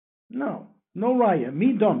No, no raya.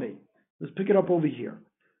 Me dummy. Let's pick it up over here.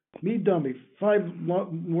 Me dummy. 5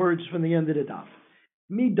 words from the end of the daf.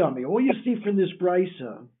 Me dummy. All you see from this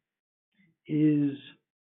brisa is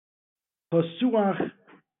pasuach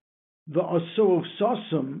the aso of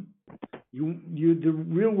sasum. The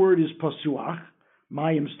real word is pasuach.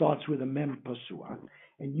 Mayim starts with a mem pasuach,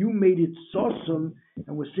 and you made it sasum.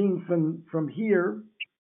 And we're seeing from here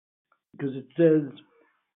because it says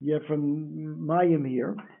from Mayim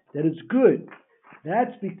here that it's good.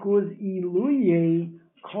 That's because iluye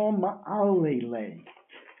kama alele.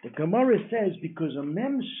 The Gemara says because a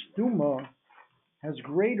mem stuma has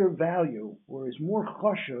greater value or is more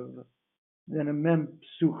choshev than a mem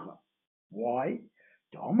psucha. Why?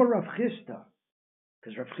 The Omer Rav Chisda,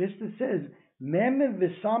 because Rav Chisda says mem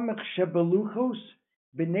v'samech shebeluchos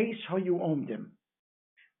b'neis hayu omdim.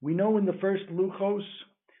 We know in the first luchos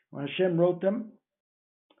when Hashem wrote them,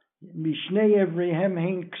 mishnei evrehem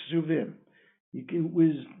hein ksuvim. It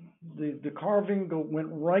was the carving went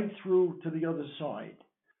right through to the other side.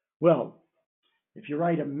 Well, if you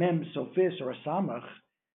write a mem sofis or a samach,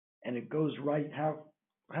 and it goes right, how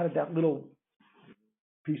did that little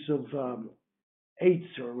piece of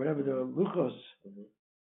eights or whatever the luchos,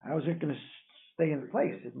 how is it going to stay in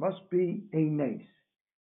place? It must be a nace.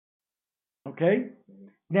 Okay?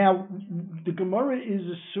 Now, the Gemara is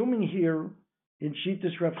assuming here in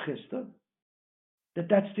Shitas Rav Chisda that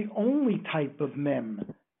that's the only type of mem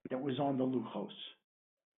that was on the luchos.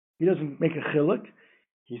 He doesn't make a chiluk.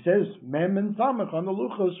 He says mem and samach on the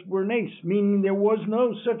luchos were nace, meaning there was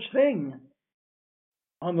no such thing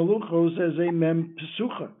on the luchos as a mem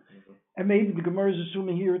pesucha. And maybe the Gemara is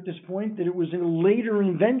assuming here at this point that it was a later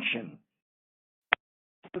invention.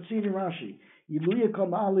 Let's see in Rashi. Iluya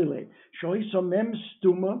kama alile shoisa mem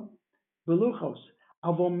stuma beluchos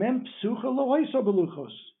avo mem pesucha lo hoisa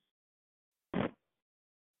beluchos.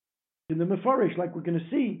 In the Mefarish, like we're going to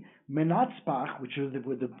see, menatzbach, which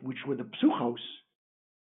were the psuchos,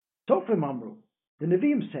 Tofim Amru, the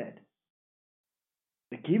Nevi'im said,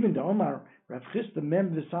 the Kivin the Omar Rav Chisda mem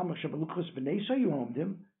v'samach shabeluchos b'neis hayu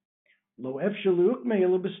omdim lo efshelu ukmei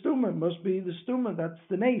lo bestuma. Must be the stuma. That's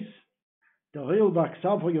the nace. The hoil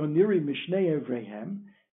v'aksav hoyoniri mishnei evrehem.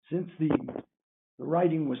 Since the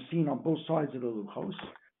writing was seen on both sides of the luchos,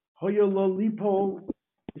 hoyol lo lipo.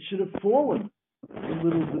 It should have fallen.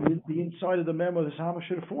 The inside of the mem of the samach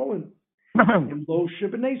should have fallen. In lo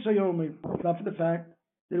sheb'neis hayomi. Not for the fact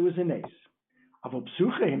that it was a nace. Of a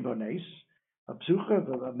psucha in the nace. A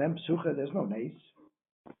psucha, a mem psucha, there's no nace.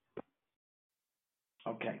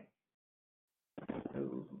 Okay.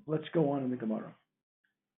 Let's go on in the Gemara.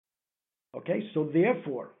 Okay, so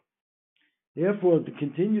therefore, it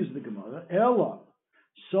continues the Gemara. Ella,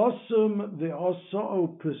 sosum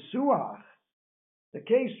ve'osa'o pesuach. The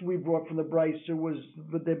case we brought from the Brisa was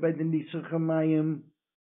by the Nisach Hamayim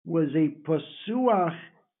was a pesuach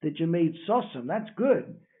that you made sosum. That's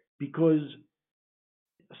good because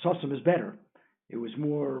sosum is better. It was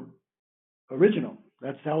more original.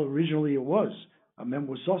 That's how originally it was. A mem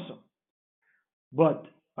was sosum. But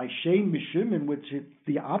by Shem Mishum, in which it's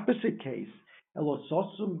the opposite case, elo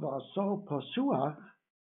sosum v'aso pesuach,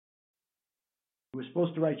 you were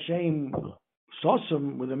supposed to write Shem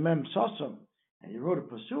sosum with a mem sosum, and you wrote a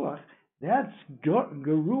pesuach. That's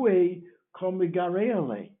gerue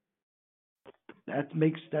komigareale.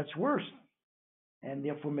 That's worse, and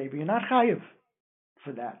therefore maybe you're not chayiv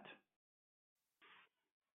for that.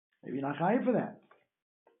 Maybe you're not chayiv for that.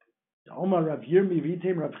 Omar Rav Yirmi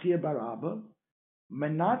Vitem Rav Chia bar Abba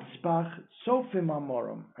Menatzbach Sofim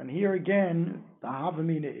Amorim. And here again, the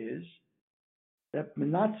Havamina is that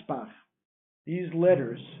Menatzbach, these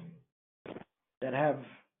letters that have,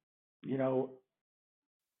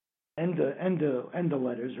 end the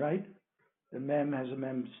letters, right? The mem has a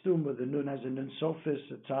mem stuma, the nun has a nun sophis,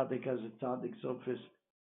 the tzaddik has a tzaddik sophis,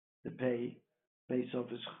 the pei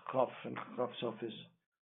sophis, chof and chof sophis.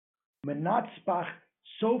 Menatzbach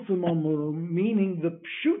Sofim Amorim, meaning the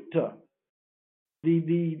pshuta.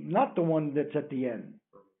 The not the one that's at the end,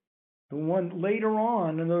 the one later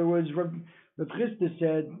on. In other words, Rav Chisda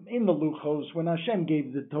said in the luchos when Hashem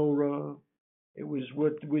gave the Torah, it was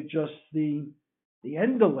with just the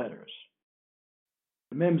end of letters,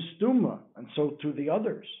 the mem stuma, and so to the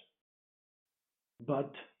others.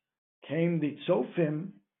 But came the tzofim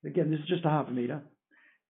again. This is just a havamida,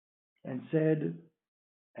 and said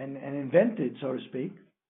and invented, so to speak,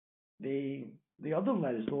 the other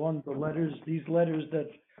letters, these letters that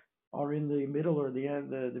are in the middle or the end,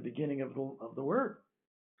 the beginning of the word.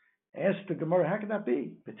 Ask the Gemara, how can that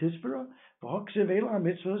be? B'tisbara, v'hoksiv eila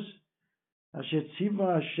mitzvos, asher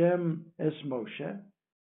tziva Hashem es Moshe.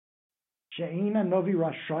 She'ena novi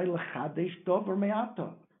rashai lechadesh dover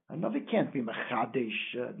me'ata. A novi can't be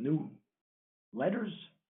mechadesh new letters.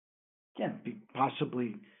 Can't be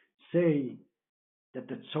possibly say that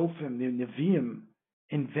the tzofim, the neviim,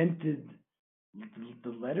 invented the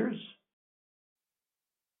letters.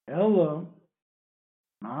 Ella,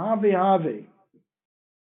 Have.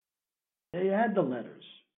 They had the letters.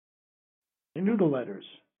 They knew the letters.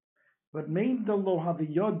 But made the lo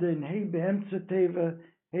haviyodin hey beemtza teva,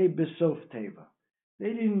 hey besof teva.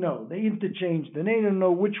 They didn't know. They interchanged. They didn't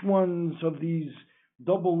know which ones of these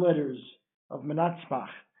double letters of menatzpach,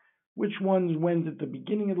 which ones went at the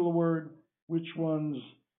beginning of the word, which ones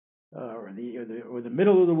or the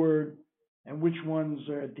middle of the word, and which ones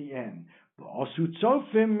are at the end. Also,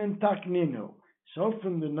 tzofim and takninu.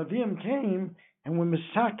 Sofim, the Naviim came and were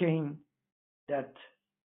misaking that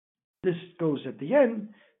this goes at the end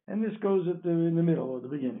and this goes in the middle or the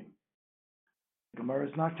beginning. Gemara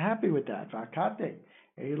is not happy with that. Vakate,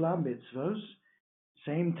 Eila mitzvos,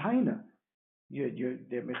 same taina. You're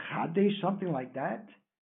mechade, something like that.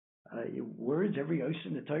 Words, every ois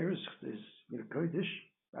in the Torah is kodesh,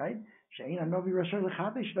 right? Shein anovi rashar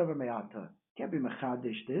lechadesh davar me'ata. Can't be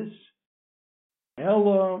mechadesh this.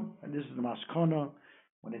 Ella, and this is the maskona.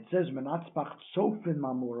 When it says menatzpach sofin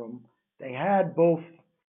mamurim, they had both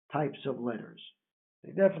types of letters.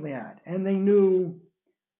 They definitely had, and they knew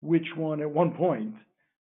which one at one point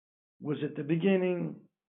was at the beginning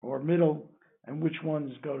or middle, and which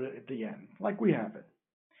ones go at the end, like we have it.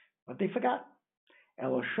 But they forgot.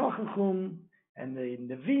 Ela shachachum, and the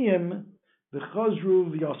neviim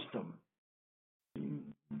v'chazru v'yostam.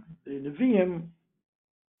 The neviim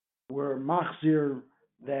were machzir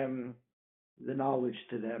them, the knowledge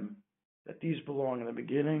to them that these belong in the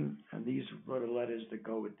beginning and these are the letters that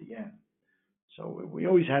go at the end. So we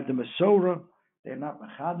always had the Masorah. They're not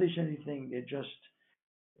machadish anything. They just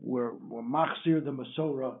were machzir the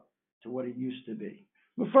Masorah to what it used to be.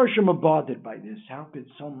 Mefarshim are bothered by this. How could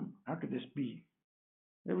this be?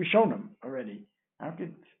 They were shown them already. How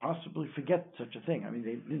could possibly forget such a thing? I mean,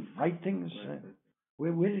 they didn't write things.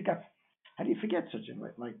 Where did it got? How do you forget such a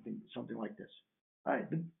something like this? All right,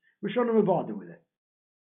 but we're showing them a bothered with it.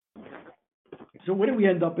 So where do we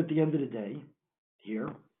end up at the end of the day? Here.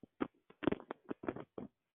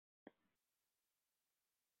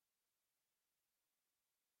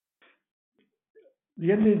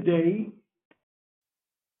 The end of the day,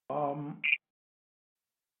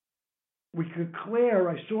 we could clear.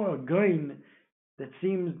 I saw a gain that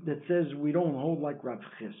says we don't hold like Rav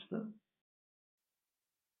Chisda.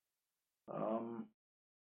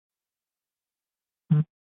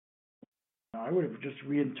 I would have just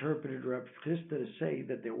reinterpreted Rav Chisda to say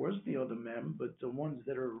that there was the other mem, but the ones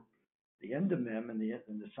that are the end of mem and the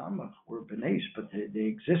samach were benes, but they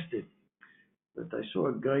existed. But I saw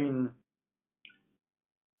a gain.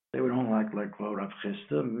 They would don't like Rav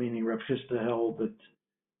Chisda, meaning Rav Chisda held that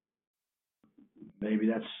maybe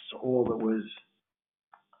that's all that was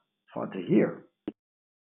hard to hear.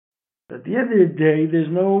 At the end of the day, there's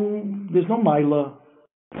no mila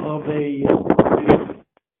of a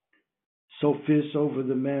sophis over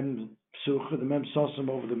the mem psucha, the mem sosum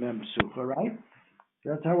over the mem psucha, right?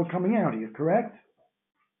 That's how we're coming out here, correct?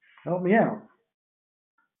 Help me out.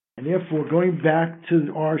 And therefore, going back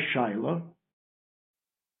to our shaila,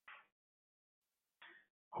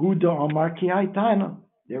 Huda Amar Ki Tana.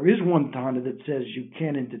 There is one Tana that says you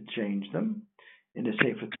can't interchange them in the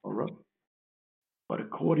Sefer Torah. But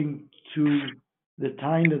according to the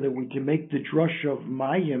Tana that we can make the drush of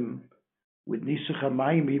Mayim with Nisach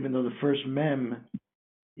HaMayim, even though the first Mem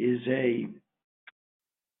is a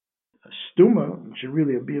stuma, it should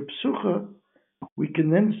really be a psucha, we can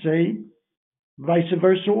then say vice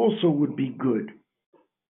versa also would be good.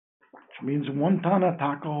 Which means one Tana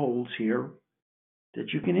Taka holds here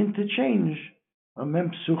that you can interchange a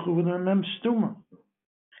mem psucha with a mem stuma.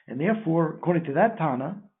 And therefore, according to that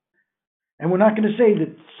Tana, and we're not going to say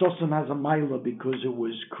that Sosam has a mila because it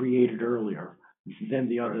was created earlier than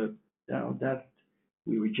the other, that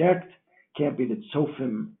we reject. Can't be that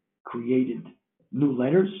Sofim created new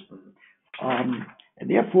letters. And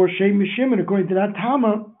therefore, Shem Mishim, and according to that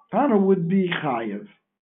Tana would be Chayev.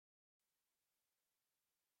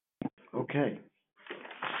 Okay.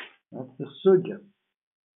 That's the sugya.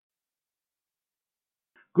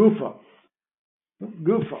 Gufa.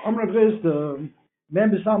 Amr Chisda,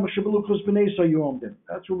 Mem B'Sam Shebeluchos B'nei Soyomdim.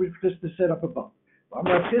 That's what we've just set up above.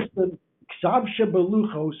 Amr Chisda, Ksav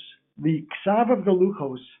Shebeluchos, the Ksav of the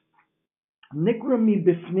Luchos, Nikra mi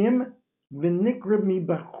Bifnim, V'Nikra mi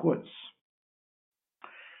B'Chutz.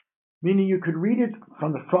 Meaning you could read it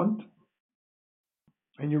from the front,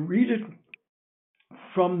 and you read it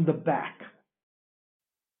from the back.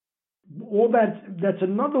 all that's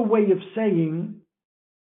another way of saying.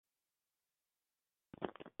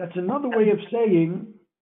 That's another way of saying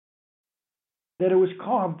that it was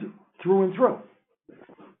carved through and through.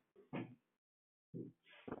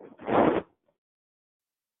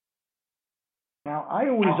 Now, I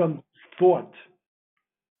always thought,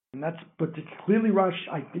 but it's clearly Rashi.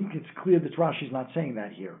 I think it's clear that Rashi's not saying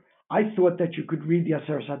that here. I thought that you could read the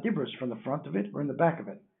Aseret HaDibros from the front of it or in the back of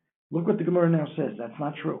it. Look what the Gemara now says. That's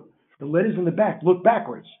not true. The letters in the back look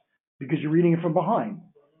backwards because you're reading it from behind.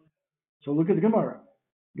 So look at the Gemara.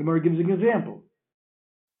 Gemara gives an example.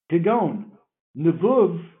 Kegon,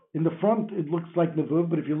 Nevuv, in the front it looks like Nevuv,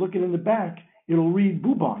 but if you look at it in the back, it'll read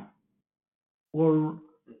Buban. Or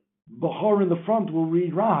Bahar in the front will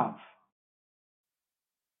read Rahav.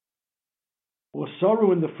 Or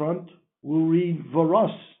Saru in the front will read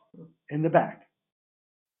Varos in the back.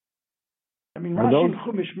 I mean, Rashi and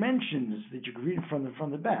Chumash mentions that you can read it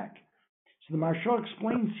from the back. So the Maharsha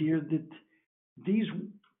explains here that these,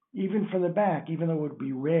 even from the back, even though it would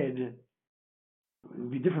be read, it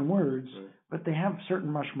would be different words, but they have certain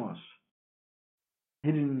mashmos,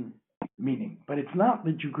 hidden meaning. But it's not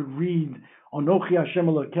that you could read Anochi Hashem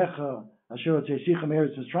Elokecha Asher Tzeichicha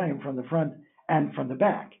Meretz Mitzrayim from the front and from the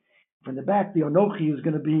back. From the back, the Anochi is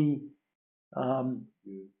going to be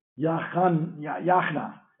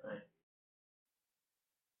Yachna.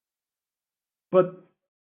 But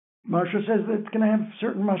Marsha says that it's going to have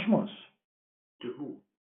certain mashmos. To who?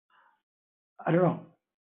 I don't know.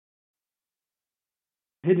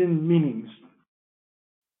 Hidden meanings.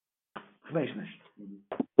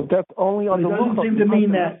 But that's only on the doesn't seem to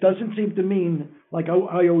mean that. Doesn't seem to mean like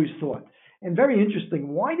I always thought. And very interesting.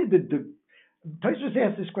 Why did the Tosfos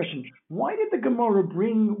asked this question? Why did the Gemara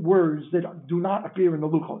bring words that do not appear in the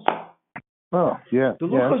Luchos? Oh, yeah. The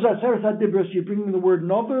Luchos Aseret HaDibros, you bring in the word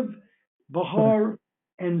Novav, Bahar,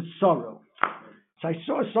 and Sorrow. So I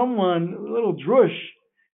saw someone, a little drush,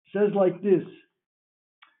 says like this: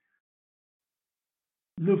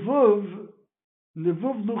 Nevuv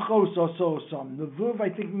Luchos Asosam. Nevuv, I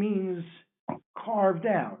think, means carved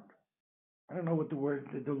out. I don't know what the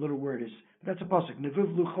little word is. But that's a pasuk.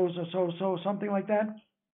 Nevuv Luchos Asoso, something like that.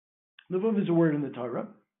 Nevuv is a word in the Torah.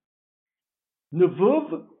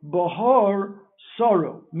 Nevuv Bahar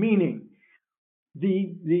Sorrow, meaning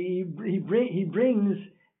he brings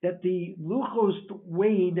that the Luchos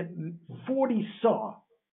weighed 40 saw.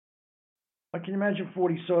 I can imagine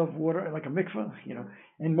 40 saw of water, like a mikveh,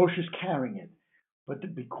 and Moshe's carrying it.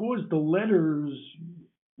 But because the letters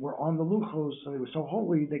were on the Luchos, so they were so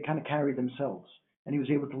holy, they kind of carried themselves, and he was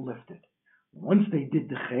able to lift it. Once they did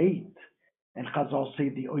the Chet, and Chazal say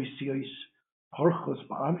the Oisios Horchos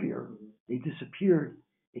Ba'avir, they disappeared.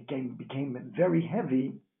 It became very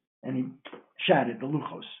heavy, and he shattered the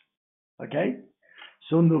Luchos. Okay?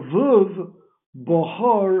 So Nevuv,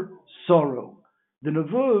 Bahar, Sorrow. The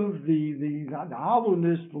Nevuv, the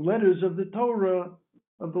hollowness, the letters of the Torah,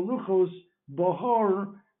 of the Luchos, Bahar,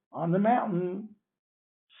 on the mountain,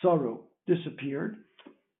 Sorrow, disappeared.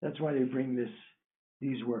 That's why they bring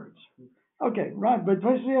these words. Okay, right, but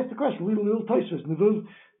Tosfos asked the question, little Tosfos, Nevuv,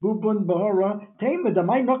 Bubun, Bahara, Tema,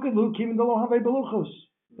 Damai Nokelu, Kim the Lohave Beluchos.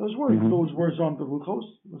 Those words on the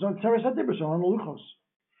Luchos, was on Aseret HaDibros, on the Luchos.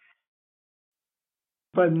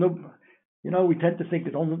 But no, we tend to think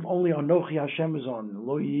that only Anochi Hashem is on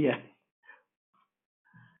Lo Yeh,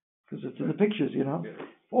 because it's in the pictures,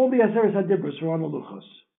 All the Aseret HaDibros are on the Luchos.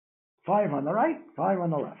 5 on the right, 5 on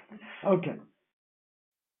the left. Okay.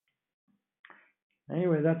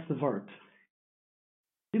 Anyway, that's the Vart.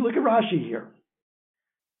 You look at Rashi here.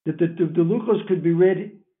 That the Luchos could be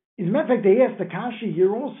read. As a matter of fact, they asked the Kashi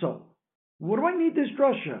here also. What do I need this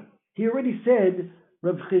drasha? He already said,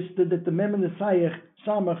 Rav Chisda, that the Mem and the Sayach,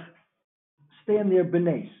 Samach, stand there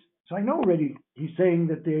benes. So I know already he's saying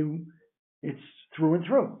that it's through and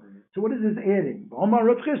through. So what is this adding? Omar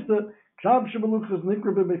Rav Chisda,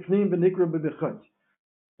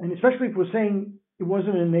 and especially if we're saying it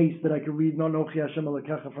wasn't an ace that I could read Nonochi Hashem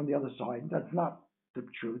Elokecha from the other side. That's not the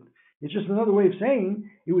truth. It's just another way of saying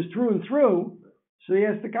it was through and through. So he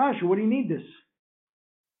asked the Kasha, what do you need this?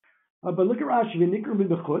 But look at Rashi, v'nikru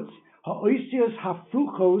b'bechutz, ha'oisios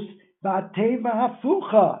hafuchos v'ateva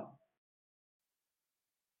hafucha.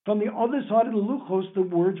 From the other side of the Luchos, the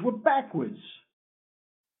words were backwards.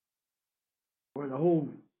 Or the whole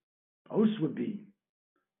Os would be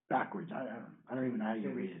backwards. I don't even know how you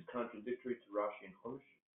read it. It's contradictory to Rashi and Chumash.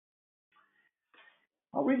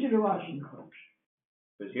 I'll read you the Rashi and Chumash.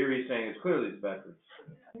 Because here he's saying it's clearly backwards.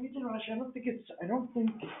 I'll read you the Rashi.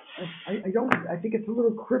 I think it's a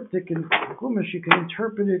little cryptic in Chumash. You can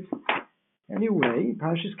interpret it anyway.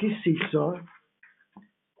 Pashas Kisisa.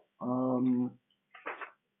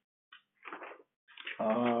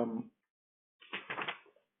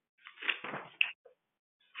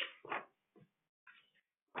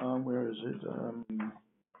 Where is it?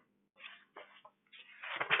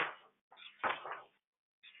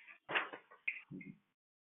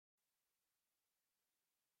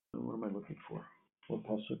 What am I looking for? What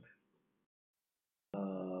pasuk?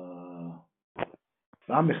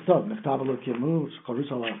 Yeah,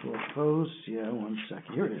 1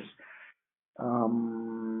 second. Here it is.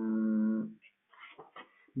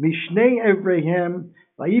 Mishnei Abraham,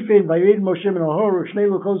 Vayifin, Vayirid Moshe min Ahor, Shnei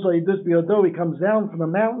Luchos Vayidus Biyado. He comes down from the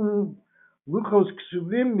mountain. Luchos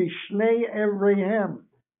Ksuvim, Mishnei Abraham.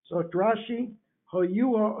 So Rashi,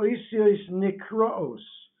 Hoyu Ha'oisios Nikraos,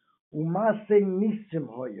 Umase Nisim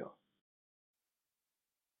Hoyo.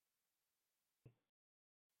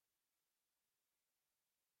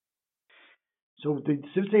 So the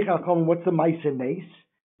Sivsei Chacham, what's the Maise Nes?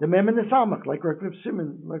 The Mem and the Samach, like Rav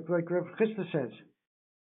Simon, like Rav Chisda says.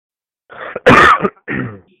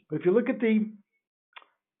 But if you look at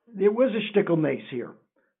there was a shtickle Nes here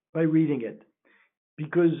by reading it.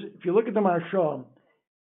 Because if you look at the Maharsha,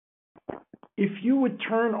 if you would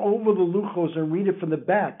turn over the Luchos and read it from the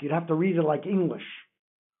back, you'd have to read it like English.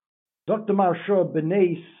 Dr. Maharsha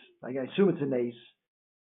Benes, like I assume it's a Nes,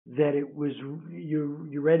 that it was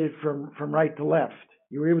you read it from right to left.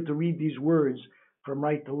 You were able to read these words from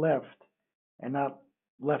right to left and not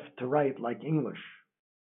left to right like English.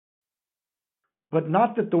 But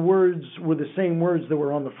not that the words were the same words that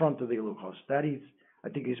were on the front of the Luchos. That I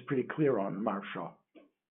think he's pretty clear on Maharsha.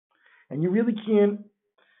 And you really can't.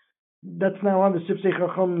 That's now on the Sifsei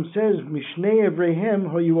Chacham says Mishnei Avraham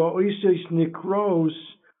Hoyu Ha'oisios Nikros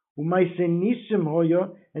Umaise Nisim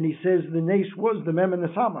Hoyo, and he says the Nes was the Mem and the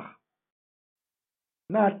Samach.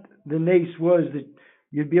 Not the Nes was that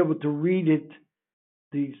you'd be able to read it,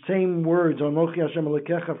 the same words on Mochi Hashem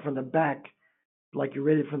Elokecha from the back, like you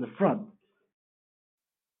read it from the front.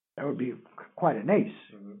 That would be quite a Nes.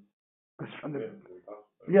 From the,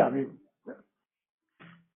 yeah, I mean,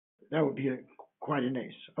 that would be quite a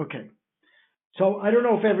Nes. Okay. So I don't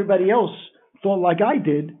know if everybody else thought like I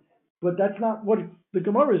did, but that's not what the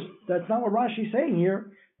Gemara is. That's not what Rashi's saying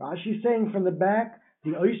here. Rashi's saying from the back,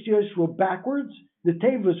 the oisios were backwards, the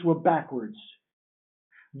tevos were backwards.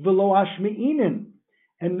 V'lo ashmi'inin,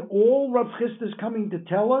 and all Rav Chisda is coming to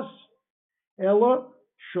tell us, Ella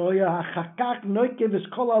shoya hachakak noikev es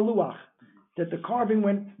kol aluach, that the carving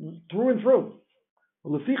went through and through.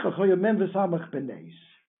 Leficha choya mem v'samach beneis.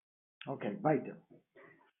 Okay, weiter.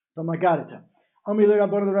 So I got it. Amri le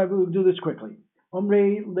Rabbanan Rabbi, we'll do this quickly.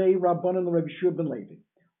 Amri le Rabbanan Rabbi Shua ben Levi.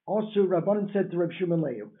 Also, Rabbanan said to Rabbi Shua ben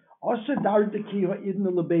Levi, also Dardaki ha'idna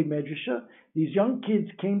lebei medrasha. These young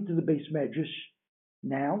kids came to the base medrash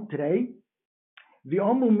now, today.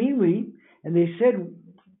 V'amu mili, and they said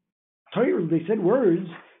words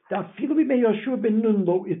that filu be Yoshua ben Nun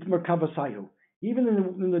lo itmer kavasayu. Even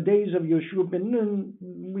in the days of Yoshua ben Nun,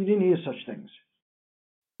 we didn't hear such things.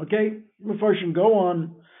 Okay, Mepharshim go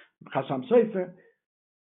on. Chasam Sefer,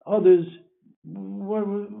 others.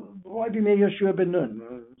 Why be Meir Yeshua ben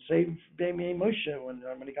Nun? Say Meir Moshe when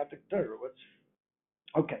he got the Torah.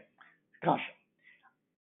 Okay? Kasha.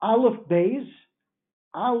 Aleph Beis,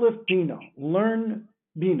 Aleph Bina. Learn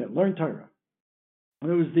Bina. Learn Torah. It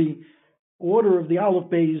was the order of the Aleph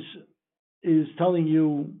Beis is telling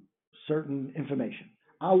you certain information.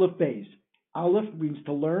 Aleph Beis. Aleph means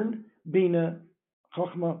to learn. Bina,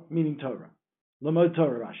 Chochmah meaning Torah. Lamod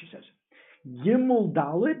Torah, Rashi says. Gimel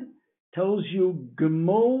Dalid tells you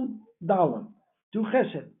Gemol Dalim. Do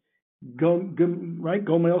Chesed. Right?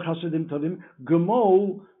 Gomel Chasedim Tovim.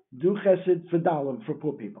 Gemol do Chesed for Dalim, for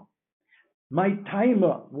poor people. My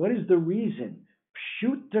timer, what is the reason?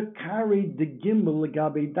 Pshuta carried the Gimel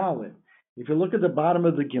Legabe Dalid. If you look at the bottom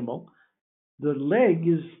of the Gimel, the leg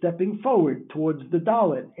is stepping forward towards the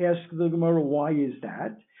Dalit. Ask the Gemara, why is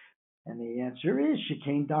that? And the answer is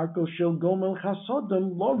Shekain Darko Shel Gomel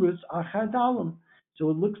Chasodam Lorus Achadalim. So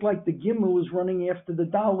it looks like the Gimel is running after the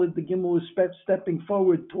Dalit. The Gimel is stepping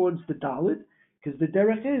forward towards the Dalit, because the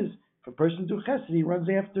derech is, if a person do Chesed, he runs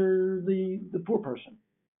after the poor person.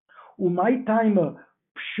 Umay Taima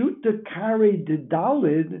Pshuta carried the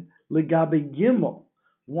Dalit Legabe Gimel.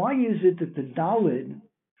 Why is it that the Dalit,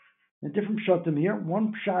 a different pshatim here,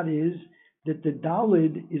 one pshat is that the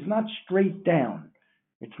Dalit is not straight down.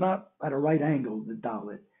 It's not at a right angle, the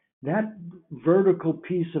Dalit. That vertical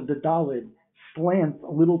piece of the Dalit slants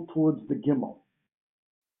a little towards the Gimel.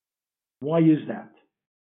 Why is that?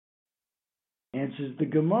 Answers the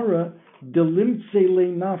Gemara, Delimtse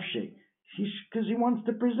le nafshe. Because he wants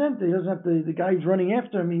to present it. He doesn't have to, the guy's running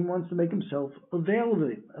after him. He wants to make himself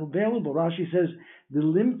available. Rashi says, the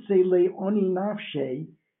limtze le oni nafshe,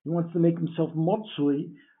 he wants to make himself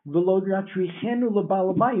motzui, v'lo yatrichenu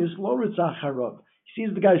lebalabayus lo ritzach. He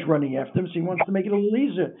sees the guy's running after him, so he wants to make it a little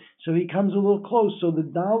easier. So he comes a little close. So the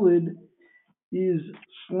dalid is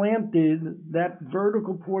slanted, that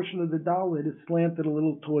vertical portion of the dalid is slanted a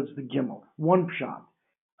little towards the gimel. One shot.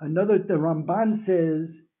 Another, the Ramban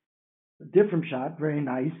says, a different shot, very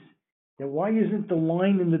nice, that why isn't the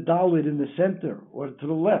line in the dalid in the center or to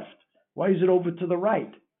the left? Why is it over to the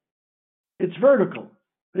right? It's vertical.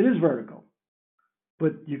 It is vertical.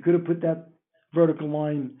 But you could have put that vertical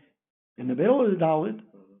line in the middle of the dalid.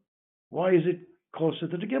 Why is it closer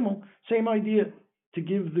to the gimel? Same idea, to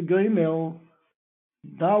give the gimel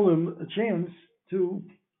dalim a chance to,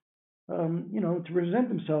 to present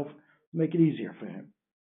himself, make it easier for him.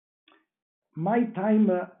 My time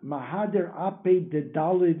mahader ape de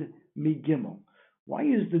dalid mi gimel. Why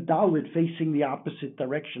is the dalid facing the opposite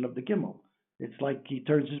direction of the gimel? It's like he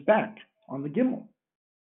turns his back on the gimel.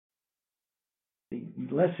 The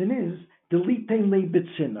lesson is delete le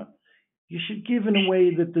bitzina. You should give in a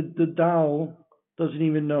way that the dal doesn't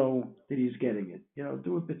even know that he's getting it.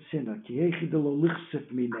 Do a bitzina. You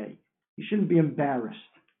shouldn't be embarrassed.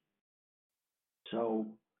 So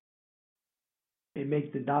they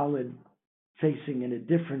make the dalid facing in a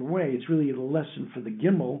different way. It's really a lesson for the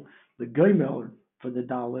gimel, the gimel for the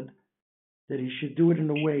dalid, that he should do it in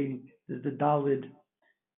a way that the dalid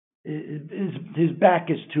his back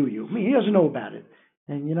is to you. I mean, he doesn't know about it,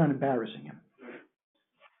 and you're not embarrassing him.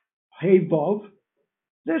 Hey Bob,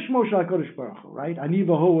 there's Shmo Shel HaKadosh Baruch Hu, right? Ani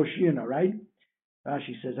v'ho Oshina, right?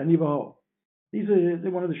 Rashi says Ani v'ho.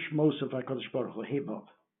 They're one of the Shmos of HaKadosh Baruch Hu. Hey Bob,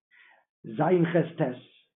 Zayin Chestes,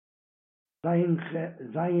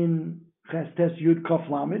 Zayin Chestes Yud Kof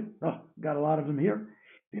Lamed. Oh, got a lot of them here.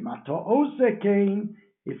 V'mato Osekein.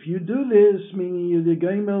 If you do this, meaning you're the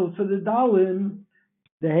Gimel for the Dalim,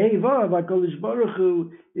 the Heva of HaKadosh Baruch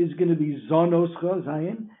Hu is going to be Zon Oscha,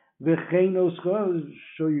 Zayin, V'chein Oscha,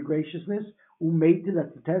 show you graciousness, Umeita,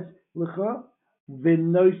 that's the test, L'cha,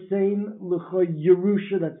 V'nosein L'cha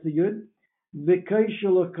Yerusha, that's the Yud, V'keisha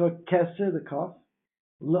L'cha Keser, the Kaf,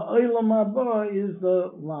 L'olam Haba is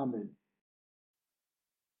the Lamed.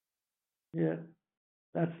 Yeah,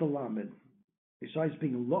 that's the Lamed. Besides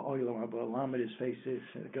being L'olam Haba, Lamed, his face is,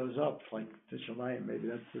 it goes up like the Shemayim, maybe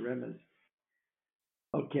that's the remez.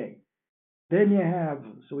 Okay. Then you have,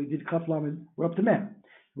 so we did Kaf Lamed, we're up to Mem.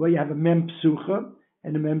 Well, you have a Mem Psucha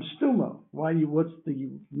and a Mem Stuma. What's the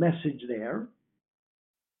message there?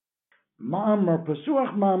 Ma'amar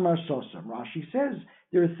Pasuach, Ma'amar Sosam. Rashi says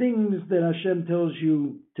there are things that Hashem tells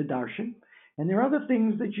you to darshan, and there are other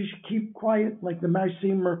things that you should keep quiet, like the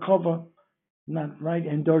Ma'asim Merkava, not right,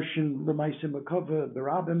 and darshan the Ma'asim Merkava, the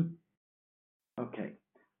Rabbim. Okay,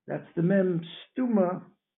 that's the Mem Stuma,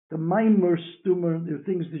 the Maimer Stuma. There are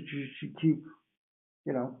things that you should keep,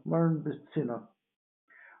 learn the Tzina.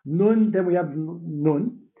 Nun, then we have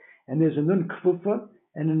Nun, and there's a Nun Kfufa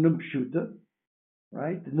and a Nun Pshuta,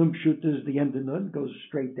 right? The Nun Pshuta is the end of Nun, goes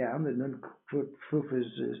straight down. The Nun Kfufa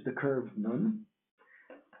is the curved Nun.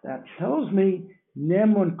 That tells me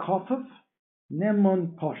Nemon Kofaf,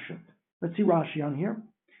 Nemon Poshet. Let's see Rashi on here.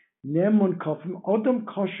 Nemon Kofim, Odom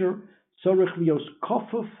Kosher, Sorech Lios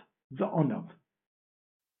Kofaf, the Onav.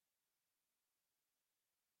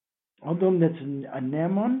 Odom, that's a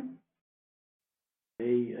Nemon,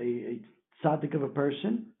 a tzaddik of a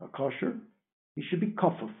person, a kosher, he should be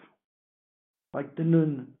kofaf, like the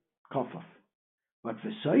nun kofaf. But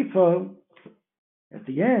for Seifo, at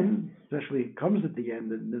the end, especially it comes at the end,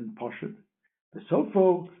 the nun poshet, the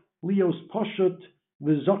Seifo, lios poshet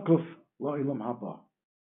v'zokuf la'ilam haba.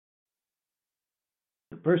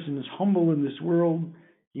 The person is humble in this world,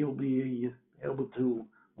 he'll be able to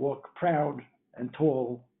walk proud and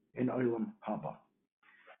tall in oilam haba.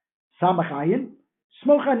 Samachayin,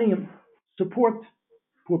 Smochanim, support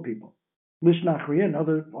poor people. Lishnachriya,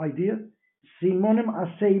 another idea. Simonim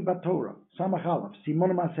asay batorah, Samachalav,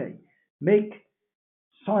 Simonim asay. Make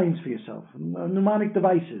signs for yourself, mnemonic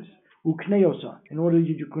devices, ukneosa, in order that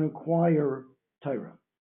you can acquire Torah.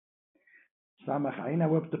 Samachayin, now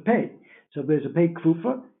we're up to pay. So there's a pay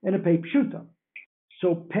kfufa and a pay pshuta.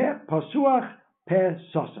 So peh pasuach, peh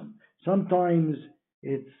sosam. Sometimes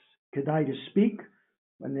it's kedai to speak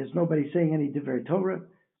when there's nobody saying any divrei Torah,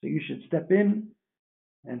 so you should step in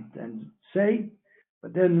and say.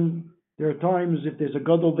 But then there are times if there's a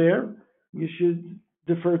gadol there, you should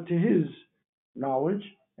defer to his knowledge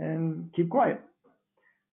and keep quiet.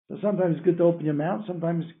 So sometimes it's good to open your mouth,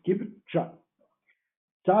 sometimes keep it shut.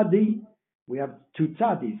 Tzadi we have two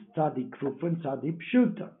tzadis, tzadi krufa and tzadi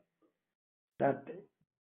pshuta.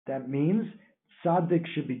 That means tzadik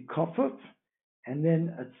should be kofuf, and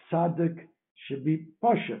then a tzaddik should be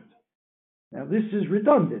pashut. Now this is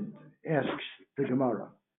redundant, asks the Gemara.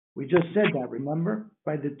 We just said that, remember?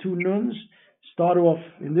 By the two nuns, start off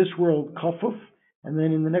in this world kofuf, and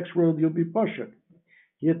then in the next world you'll be pashut.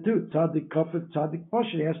 Here too, tzaddik kofuf, tzaddik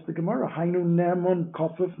pashut. Ask the Gemara, hainu nemon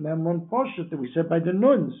kofuf, nemon pashut, that we said by the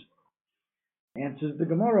nuns. Answers the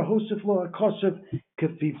Gemara, Hosef lo akosef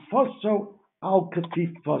kefifoso al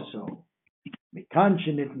kefifoso.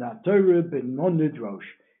 Mekanshenit na Torah ben nonidrosh.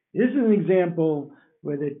 This is an example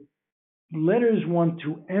where the letters want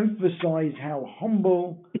to emphasize how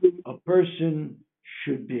humble a person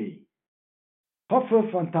should be.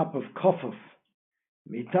 Kofuf on top of kofuf.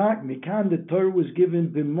 Mikan, the Torah was given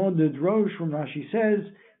b'monidrosh, from Rashi says,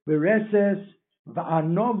 bereses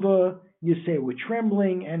va'anova, you say with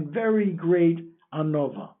trembling and very great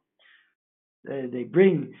anova. They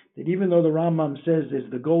bring that even though the Rambam says there's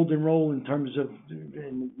the golden rule in terms of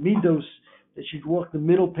midos, that she'd walk the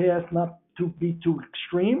middle path, not to be too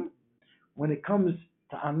extreme. When it comes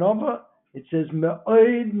to anova, it says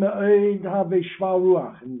me'oid have shval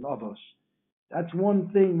ruach in Avos. That's one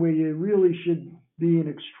thing where you really should be an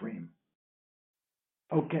extreme.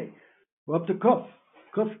 Okay, we're up to Kuf.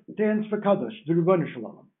 Kuf stands for Kadosh, the Rebbeinu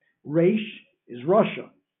Shalom. Reish is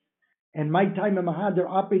Russia. And my time in Mahadir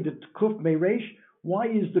Ape the Kuf me Reish. Why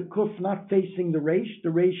is the Kuf not facing the Reish? The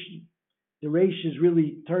Reish is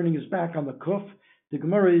really turning his back on the Kuf. The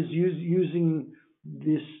Gemara is using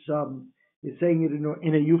this, is saying it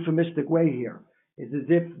in a euphemistic way here. It's as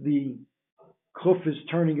if the Kuf is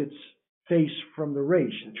turning its face from the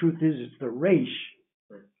Reish. The truth is, it's the Reish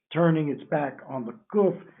turning its back on the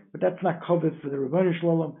Kuf, but that's not covered for the Rebbeinu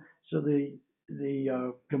Shalom. So the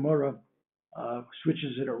Gemara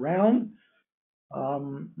switches it around.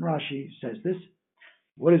 Rashi says this.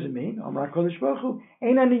 What does it mean? I don't want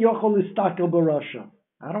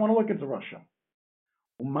to look at the Russia.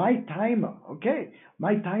 My timer, okay.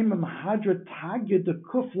 My timer mahadra tagya the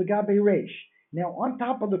kuf legabe reish. Now on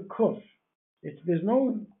top of the kuf, there's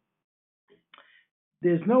no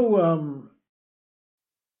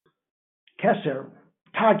keser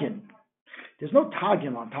tagin. There's no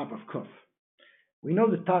tagin on top of kuf. We know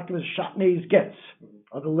the tagin is shatnez gets,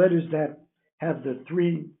 are the letters that have the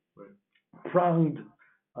three-pronged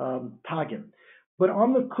tagin. But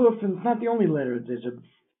on the kuf, and it's not the only letter, there's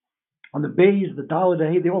on the bays, the dalet, the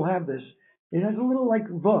hey, they all have this. It has a little like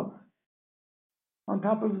vav on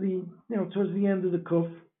top of the, towards the end of the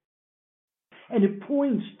kuf, and it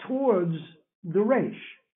points towards the reish.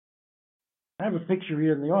 I have a picture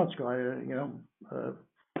here in the art school,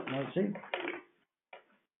 see.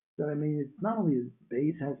 So it's not only the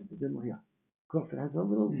base has it, here, kuf, it has a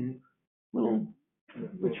little,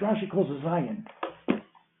 which Rashi calls a zion,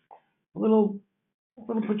 a little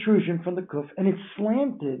protrusion from the kuf, and it's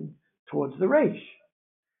slanted towards the reish.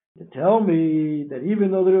 To tell me that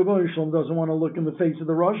even though the Rebbeinu Shalom doesn't want to look in the face of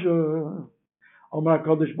the Rasha, Omar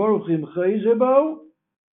Kadosh Baruch Hu Chayzebo,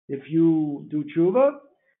 if you do tshuva,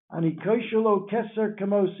 Ani Koshelo Keser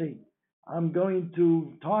Kamosi, I'm going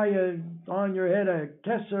to tie on your head a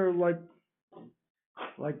keser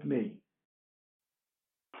like me.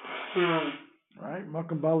 Right?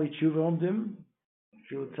 Makam Bali Tshuva Omdim,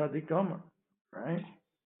 Tshuva Tzadik Omer. Right?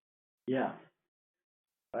 Yeah.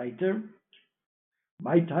 Weiter.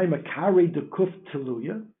 My time a carry the kuf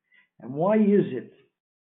teluya, and why is it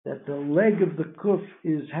that the leg of the kuf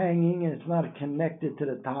is hanging and it's not connected to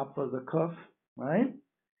the top of the kuf, right?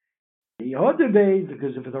 The other day,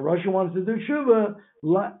 because if the Russian wants to do tshuva,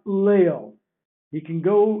 leo, he can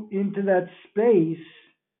go into that space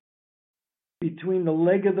between the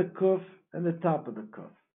leg of the kuf and the top of the kuf.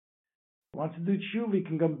 Wants to do tshuva, he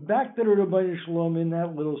can come back to the Rabbi Shalom in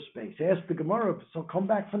that little space. Ask the Gemara, so come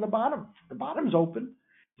back from the bottom. The bottom's open.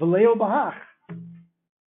 V'leo bahach.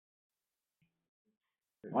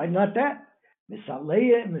 Why not that? This is a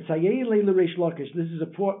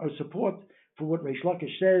support for what Reish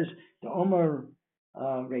Lakish says. The Omer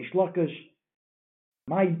Reish Lakish,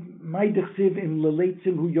 my dechsiv im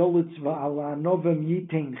leleitzim hu yolitz va'ala novem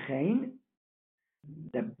yitein chen.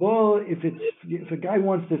 That if a guy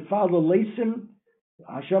wants to follow leisim,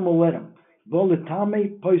 Hashem will let him. Bo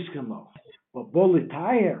letame poiskemo, but bo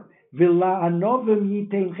letayer v'la anovim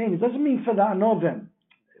yitein chen. It doesn't mean for the anovim.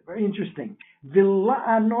 Very interesting. V'la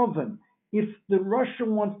anovim. If the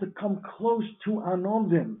Russian wants to come close to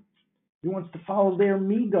anovim, he wants to follow their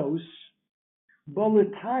midos. Bo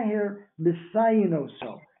letayer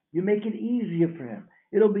b'sayinoso. You make it easier for him.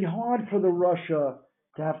 It'll be hard for the Russia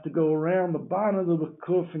to have to go around the bottom of the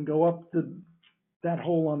kuf and go up that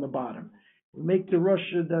hole on the bottom. We make the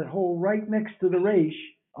Russia, that hole right next to the reish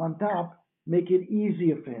on top, make it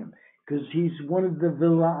easier for him. Because he's one of the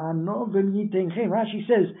V'la'anovim Yitein Chen. Rashi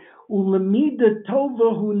says, Ulemida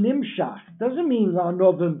tova hu nimshach. Doesn't mean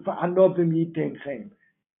La'anovim Yitein Chen.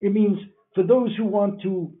 It means for those who want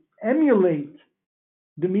to emulate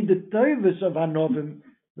the midat tovus of Anovim,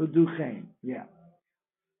 will do Chen. Yeah.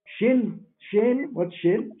 Shin, what's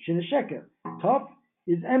Shin? Shin is sheker. Tov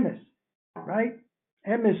is emes, right?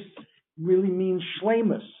 Emes really means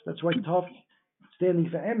shlemus. That's why Tov, standing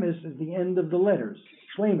for emes, is the end of the letters.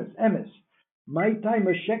 Shlemus, emes. My time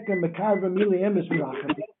a sheker mekarva mili emes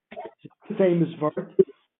milachem. Famous word.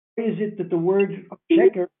 Why is it that the word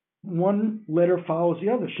sheker, one letter follows the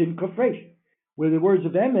other? Shin kuf resh. Where the words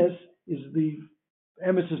of emes is the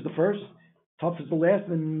first, Tov is the last,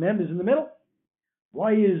 and mem is in the middle.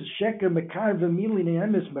 Why is sheker mekarva mili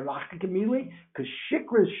emes merachik mili? Because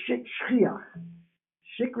shikra is shchiach.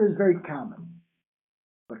 Shikra is very common,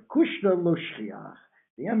 but kushta lo shchiach.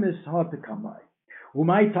 The emes is hard to come by.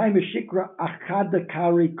 Umay time is shikra achada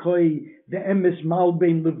kari koi the emes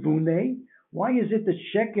malbein levune. Why is it that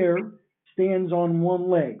sheker stands on one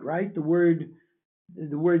leg? Right, the word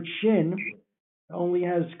shin only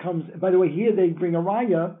comes. By the way, here they bring a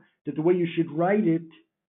raya that the way you should write it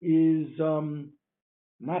is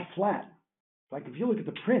not flat. Like if you look at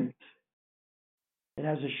the print, it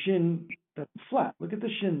has a shin that's flat. Look at the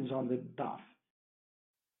shins on the daf.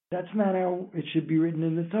 That's not how it should be written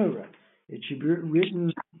in the Torah. It should be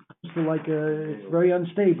written like it's very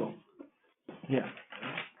unstable. Yeah.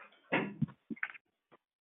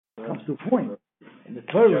 Comes to a point. In the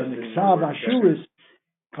Torah, in the Ksav Ashuris,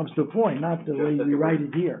 comes to a point, not the way we write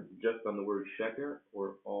it here. Just on the word sheker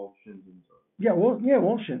or all shins and so? Yeah,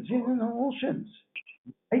 all shins. Yeah, all shins.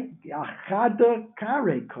 Achada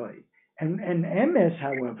kare koi. And emes,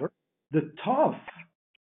 however, the tov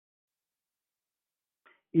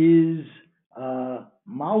is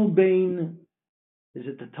malbein. Is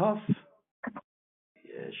it the tov?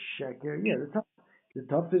 Sheker. Yeah, the tov. The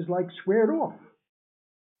tov is like squared off.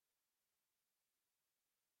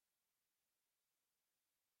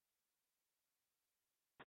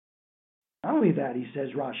 Not only that,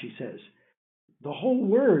 Rashi says, the whole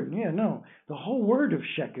word of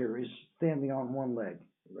sheker is standing on one leg.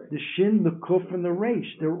 Right. The shin, the kuf, and the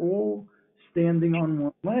reish, they're all standing on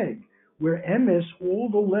one leg. Where emes, all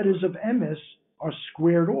the letters of emes are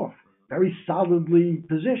squared off, very solidly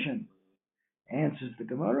positioned. Answers the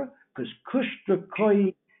Gemara, because kushta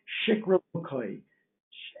koi, shikra koi.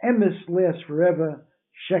 Emes lasts forever,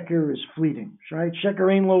 sheker is fleeting. Right? Sheker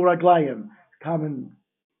ain't lo raglayim, common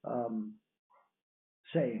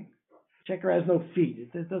saying. Sheker has no feet.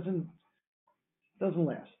 It doesn't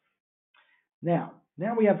last. Now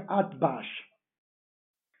we have atbash.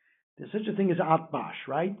 There's such a thing as atbash,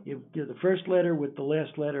 right? You give the first letter with the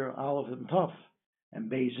last letter, aleph and taf, and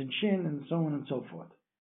beis and shin, and so on and so forth.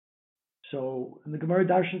 So, and the Gemara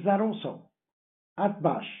darshans that also.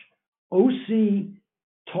 Atbash. Osi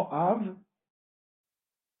to'av,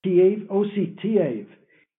 tiev, osi tiev.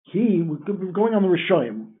 We're going on the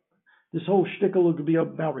Rishoyim. This whole shtickle will be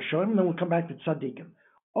about Rishoyim, and then we'll come back to tzaddikim.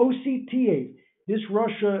 Osi tiev. This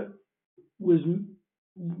Russia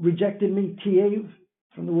rejected me, tiev,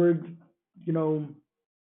 from the word,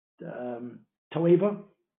 toeva,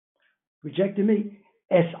 rejected me.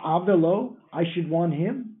 Es avelo, I should want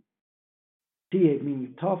him. Tiev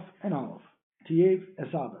meaning tough and olive. Tiev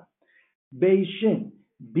es ava. Beis shin,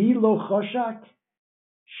 bi lo choshak,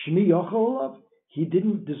 shmi yochol, he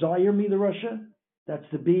didn't desire me, the Russia. That's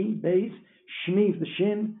the B, beis. Shmi, the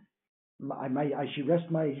shin, I should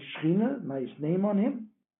rest my shchina, my name on him.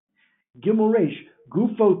 Gimel reish,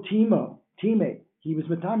 gufo time, he was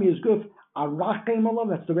matami his guf, arachem olav,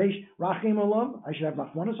 that's the reish, rachem olav, I should have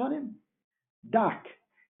machmonos on him. Dak,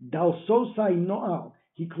 dalsosai noal,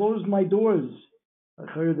 he closed my doors. The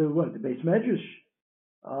Beis Medrash,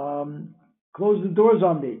 closed the doors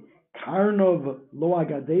on me. Karnov lo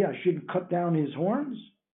agadeh, I shouldn't cut down his horns.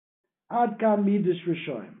 Ad kan midas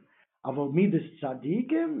rishoyim. Avol midas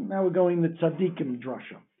tzadikim, now we're going to tzadikim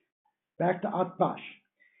drasha. Back to Atbash.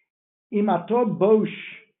 Imator bosh,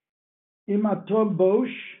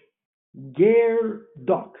 ger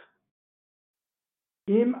dok.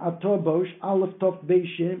 Im ator bosh, aleph tov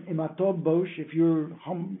beishim, im ator bosh, if you're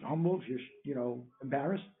humble, if you're,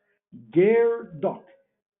 embarrassed, ger dok.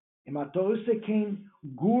 Im ator sekein,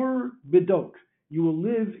 gur bedok. You will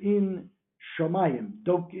live in Shamayim.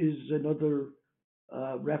 Dok is another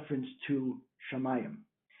reference to Shamayim.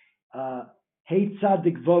 Hey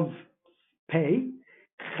tzadik vov pei,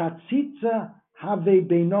 chatzitza Have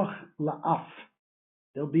beinoch la'af.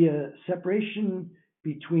 There'll be a separation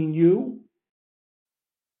between you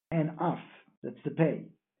and af. That's the pay.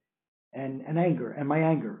 And anger, and my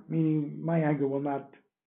anger, meaning my anger will not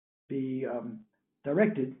be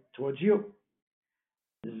directed towards you.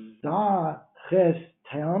 Za ches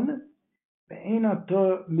ten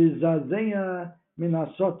be'enato mizazea min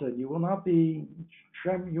satan. You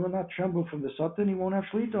will not tremble from the satan. He won't have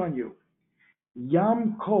shlita on you.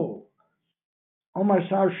 Yam kol. Omar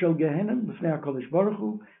sar shel Gehenim b'fnei HaKadosh Baruch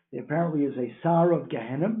Hu. There apparently is a sar of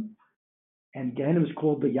Gehenim, and Gehenim is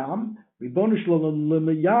called the Yam. Ribonu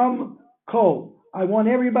shel Yam kol. I want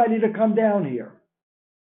everybody to come down here.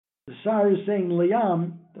 The sar is saying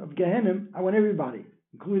Layam of Gehenim. I want everybody,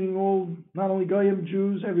 including all, not only Goyim,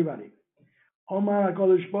 Jews, everybody. Omar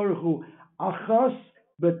HaKadosh Baruch Hu achas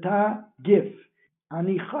b'ta gif.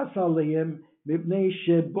 Ani chas aleim mipnei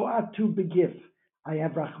sheboatu begif. I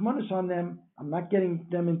have rachmanis on them. I'm not getting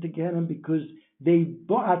them into Gehenim because they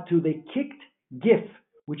boatu, they kicked gif,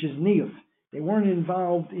 which is niyuf. They weren't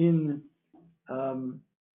involved in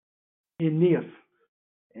niyuf,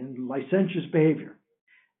 in licentious behavior.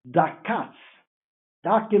 Dakats,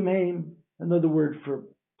 dakimheim, another word for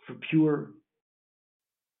pure.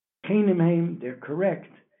 Kainimheim, they're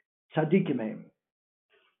correct. Tzadikimheim.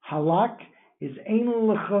 Halak is ein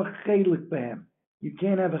lecha chelik behem. You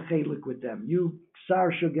can't have a chelik with them. You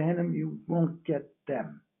sar shel Gehenim, you won't get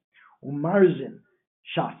them. Umarzin,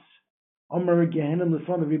 shas. Omer Gehenim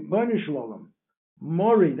lefon Ribbono shel Olam.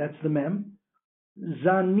 Mori, that's the mem.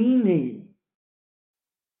 Zanini,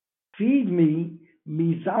 feed me,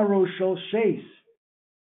 mizaro shel sheis.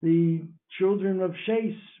 The children of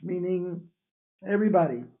sheis, meaning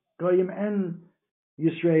everybody, Goyim and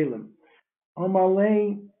Yisraelim.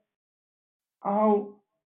 Omalei al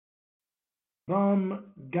vam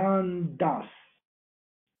gandas.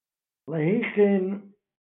 Lehichin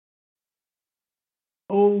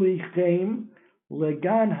olichem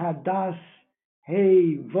legan hadas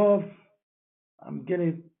hey vov. I'm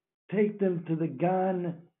going to take them to the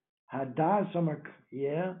Gan Hadas.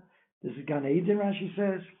 This is Gan Eden, Rashi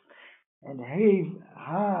says. And hey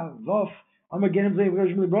ha vov. I'm going to get him to the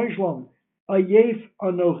Rebbeinu Shalom. Ayef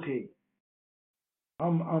anochi.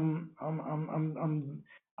 I'm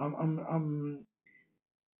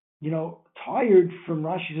tired from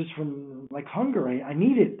Rashi says from like hunger. I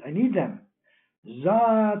need it. I need them.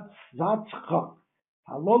 Zatzchak.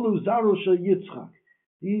 Halolu zaru shel Yitzchak.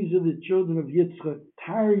 These are the children of Yitzchak.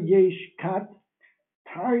 Tar yesh kat.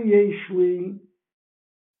 Tar yesh li.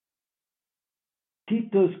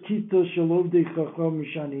 Kitos shalovdei chacham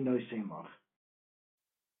mishani noisemach.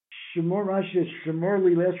 Shemor Rashi is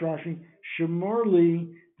Shemorli, last Rashi.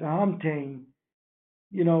 Shemorli v'hamtein.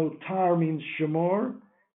 Tar means Shemor.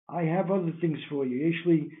 I have other things for you.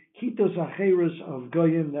 Actually, kitos acheres of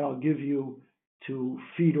goyim that I'll give you to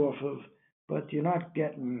feed off of, but you're not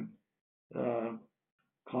getting Klal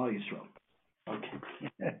Yisrael. Okay.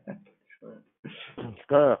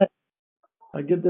 Good. I get that.